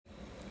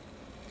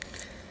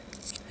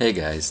Hey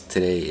guys,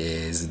 today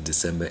is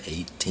December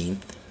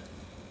 18th,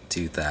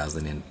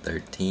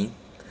 2013.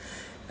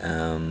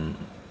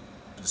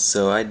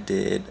 So I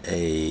did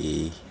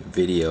a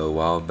video a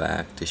while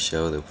back to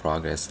show the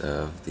progress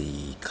of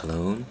the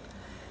clone,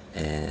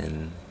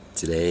 and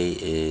today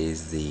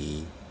is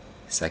the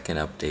second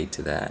update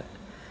to that.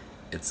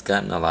 It's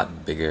gotten a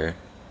lot bigger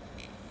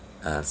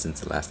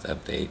since the last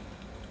update.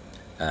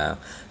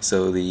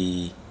 So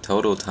the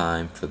total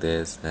time for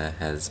this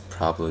has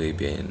probably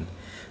been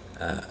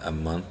a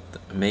month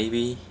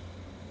maybe,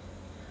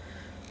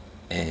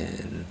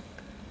 and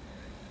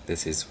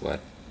this is what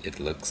it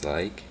looks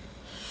like.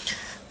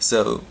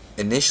 So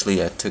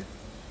initially I took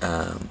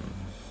a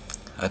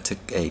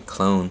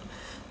clone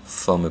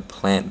from a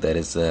plant that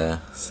is a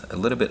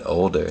little bit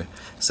older,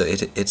 so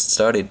it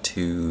started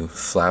to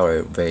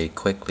flower very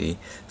quickly,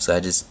 so I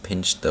just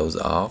pinched those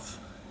off,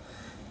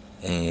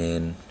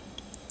 and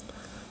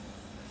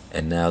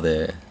now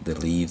the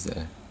leaves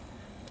are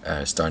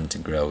starting to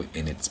grow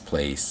in its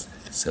place,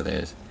 so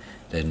there's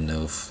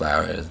no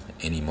flowers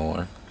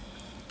anymore.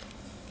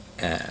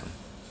 It's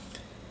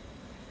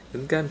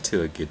gotten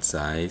to a good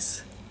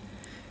size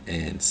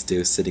and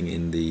still sitting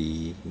in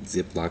the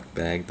ziploc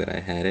bag that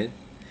I had it,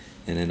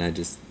 and then I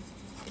just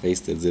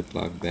placed the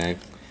ziploc bag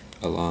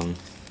along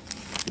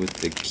with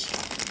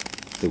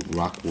the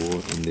rock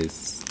wool in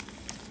this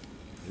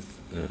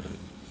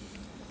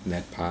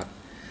net pot,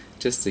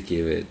 just to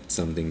give it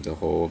something to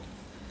hold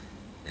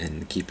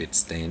and keep it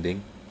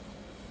standing.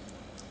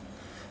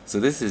 So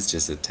this is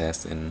just a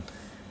test, and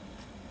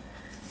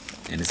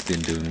it's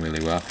been doing really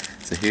well.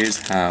 So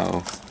here's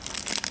how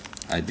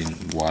I've been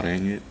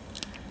watering it.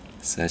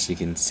 So as you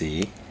can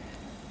see,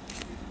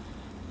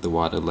 the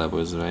water level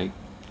is right,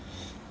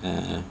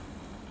 a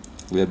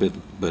little bit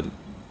but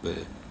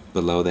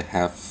below the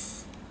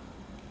half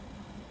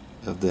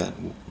of that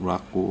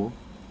rock wool,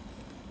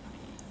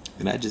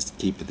 and I just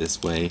keep it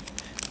this way,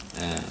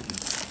 and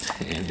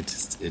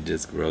it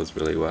just grows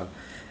really well.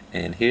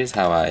 And here's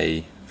how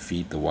I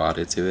feed the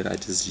water to it. I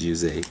just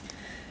use a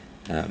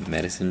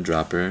medicine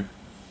dropper,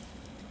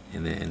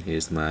 and then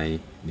here's my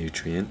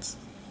nutrients,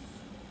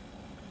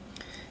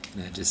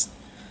 and I just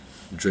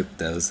drip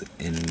those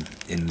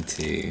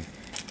into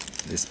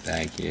this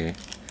bag here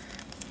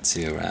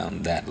to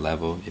around that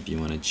level. If you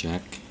want to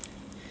check,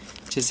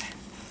 just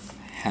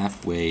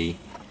halfway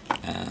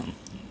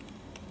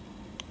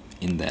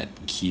in that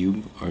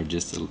cube, or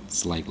just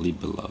slightly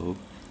below.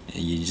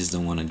 And you just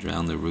don't want to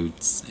drown the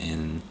roots,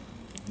 and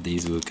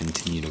these will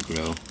continue to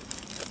grow.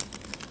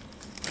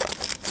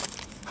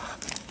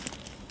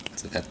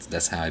 So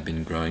that's how I've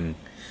been growing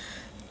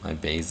my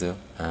basil.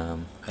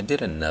 I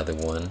did another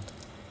one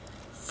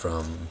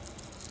from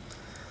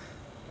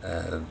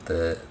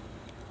the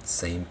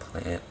same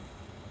plant,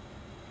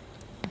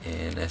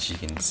 and as you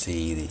can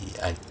see,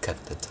 I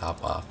cut the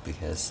top off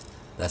because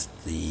that's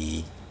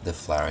the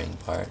flowering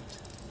part,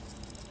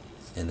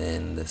 and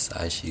then the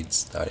side shoots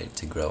started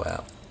to grow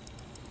out.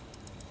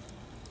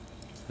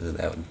 So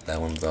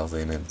that one's also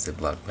in a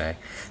ziploc bag.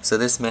 So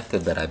this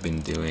method that I've been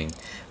doing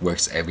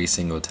works every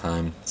single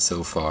time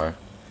so far.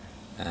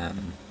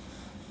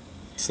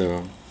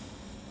 So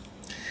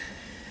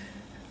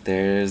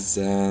there's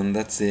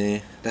that's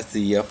the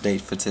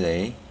update for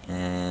today,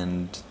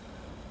 and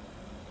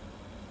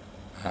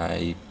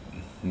I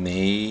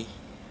may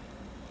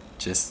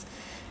just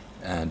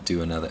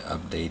do another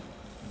update,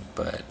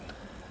 but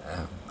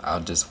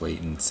I'll just wait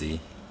and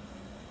see.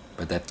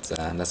 But that's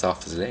all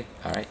for today.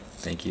 All right,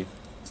 thank you.